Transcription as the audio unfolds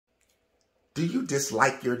Do you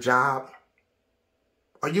dislike your job?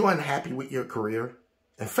 Are you unhappy with your career?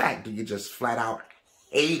 In fact, do you just flat out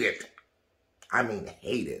hate it? I mean,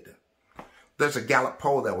 hate it. There's a Gallup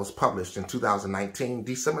poll that was published in 2019,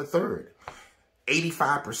 December 3rd.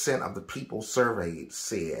 85% of the people surveyed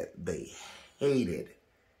said they hated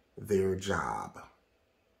their job.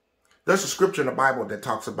 There's a scripture in the Bible that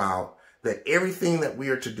talks about that everything that we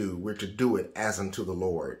are to do, we're to do it as unto the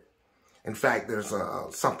Lord. In fact, there's a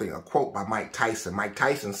quote by Mike Tyson. Mike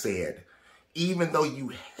Tyson said, even though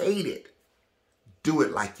you hate it, do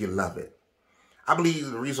it like you love it. I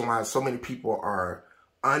believe the reason why so many people are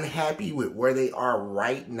unhappy with where they are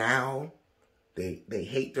right now, they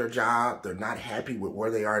hate their job, they're not happy with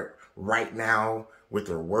where they are right now with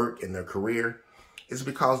their work and their career, is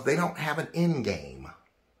because they don't have an end game.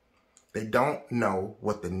 They don't know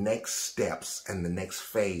what the next steps and the next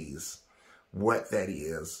phase, what that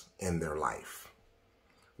is in their life.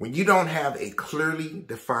 When you don't have a clearly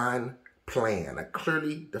defined plan, a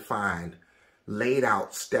clearly defined, laid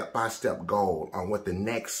out step-by-step goal on what the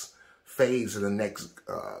next phase of the next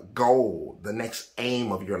goal, the next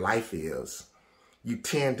aim of your life is, you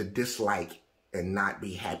tend to dislike and not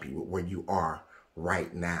be happy with where you are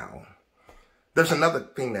right now. There's another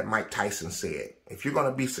thing that Mike Tyson said. If you're going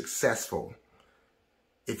to be successful,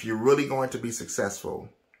 if you're really going to be successful,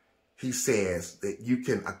 he says that you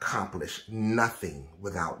can accomplish nothing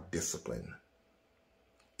without discipline.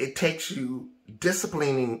 It takes you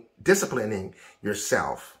disciplining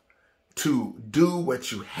yourself to do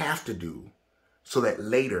what you have to do so that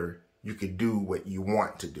later you can do what you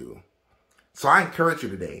want to do. So I encourage you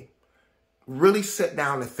today, really sit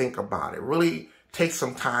down and think about it. Really take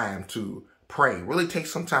some time to pray. Really take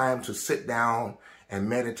some time to sit down and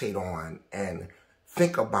meditate on and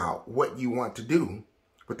think about what you want to do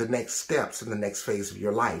with the next steps in the next phase of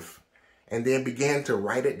your life. And then begin to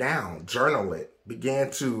write it down, journal it,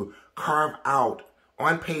 begin to carve out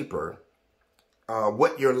on paper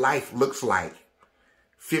what your life looks like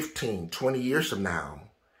 15, 20 years from now.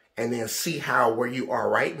 And then see how where you are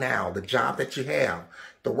right now, the job that you have,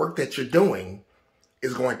 the work that you're doing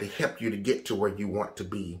is going to help you to get to where you want to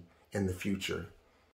be in the future.